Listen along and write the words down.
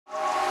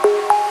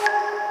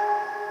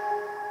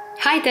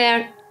Hi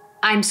there,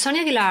 I'm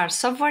Sonia Aguilar,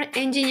 software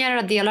engineer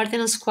at the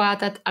Alerting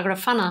Squad at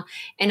Grafana,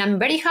 and I'm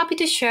very happy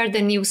to share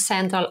the new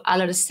Central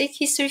Alert State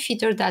History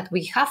feature that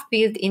we have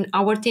built in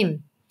our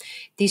team.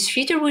 This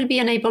feature will be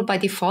enabled by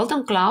default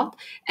on cloud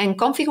and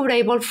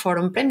configurable for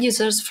on-prem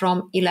users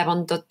from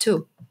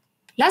 11.2.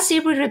 Last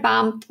year, we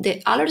revamped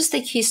the Alert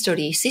State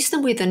History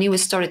system with a new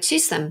storage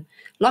system,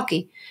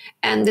 Loki,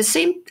 and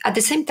at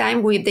the same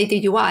time we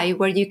updated UI,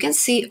 where you can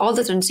see all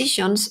the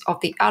transitions of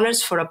the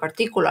alerts for a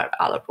particular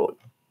alert rule.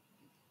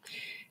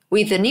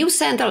 With the new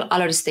Central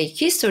Alert State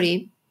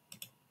History,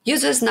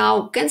 users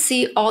now can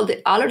see all the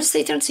alert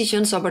state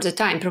transitions over the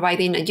time,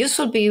 providing a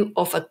useful view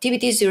of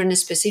activities during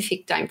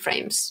specific time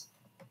frames.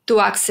 To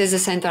access the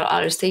Central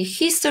Alert State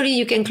History,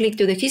 you can click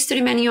to the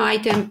History menu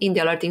item in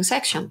the Alerting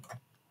section.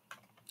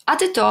 At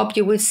the top,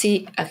 you will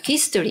see a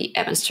History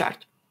Events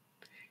chart.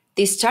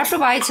 This chart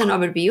provides an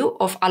overview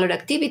of alert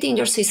activity in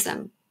your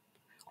system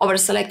over a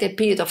selected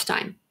period of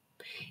time.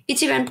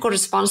 Each event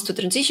corresponds to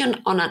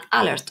transition on an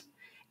alert,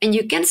 and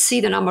you can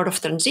see the number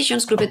of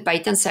transitions grouped by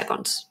 10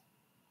 seconds,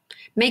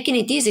 making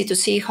it easy to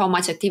see how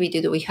much activity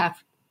do we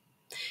have.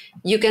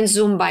 You can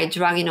zoom by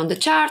dragging on the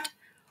chart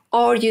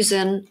or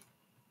using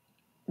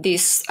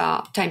this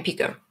time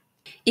picker.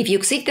 If you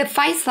exceed the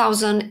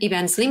 5,000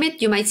 events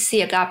limit, you might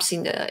see a gaps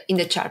in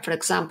the chart. For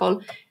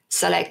example,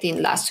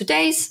 selecting last 2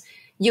 days,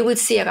 you will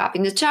see a gap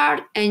in the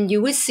chart, and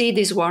you will see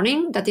this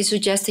warning that is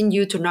suggesting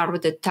you to narrow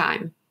the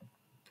time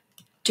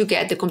to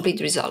get the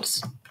complete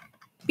results.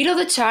 Below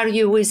the chart,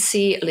 you will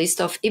see a list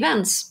of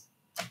events.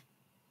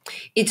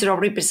 Each row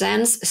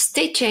represents a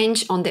state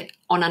change on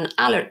an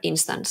alert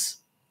instance.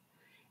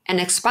 And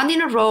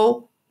expanding a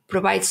row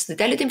provides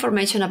detailed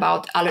information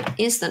about alert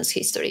instance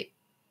history.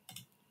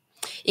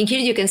 In here,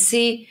 you can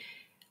see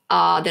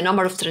the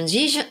number of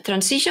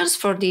transitions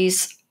for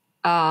this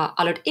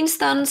alert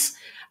instance,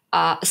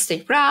 a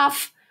state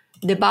graph,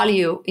 the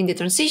value in the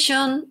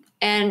transition,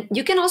 and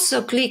you can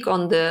also click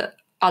on the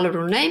alert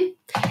rule name,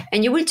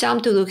 and you will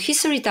jump to the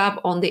History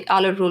tab on the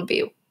alert rule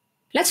view.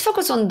 Let's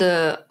focus on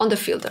the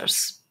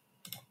filters.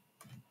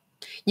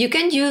 You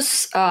can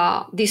use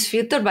this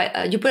filter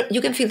by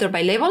you can filter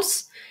by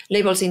labels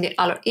in the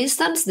alert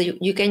instance.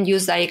 You can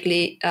use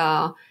directly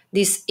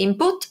this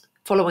input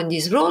following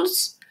these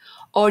rules,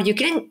 or you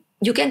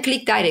can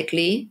click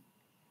directly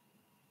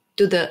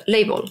to the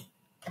label.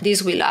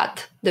 This will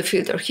add the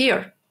filter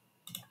here.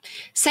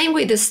 Same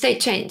with the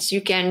state change. You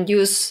can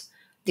use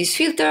this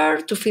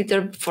filter to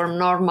filter from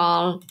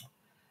normal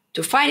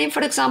to fighting,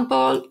 for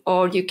example,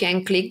 or you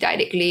can click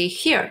directly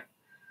here.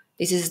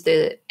 This is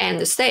the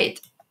end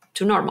state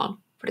to normal,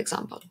 for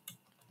example.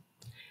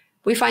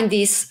 We find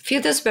these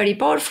filters very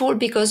powerful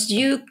because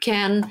you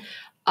can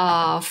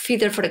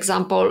filter, for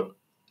example,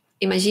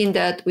 imagine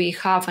that we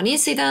have an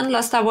incident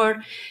last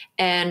hour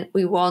and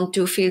we want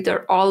to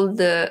filter all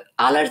the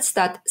alerts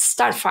that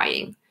start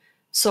firing.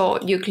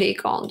 So you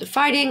click on the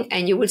firing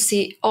and you will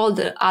see all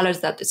the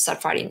alerts that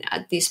start firing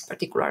at this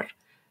particular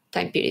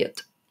time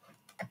period.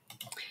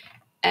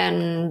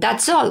 And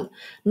that's all.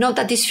 Note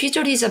that this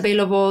feature is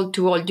available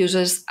to all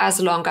users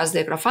as long as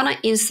the Grafana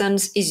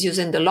instance is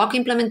using the log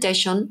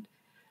implementation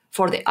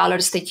for the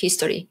alert state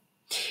history.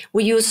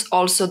 We use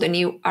also the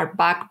new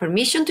RBAC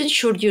permission to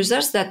ensure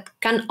users that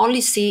can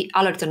only see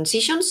alert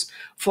transitions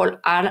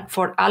for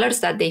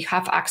alerts that they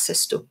have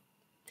access to.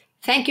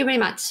 Thank you very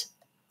much.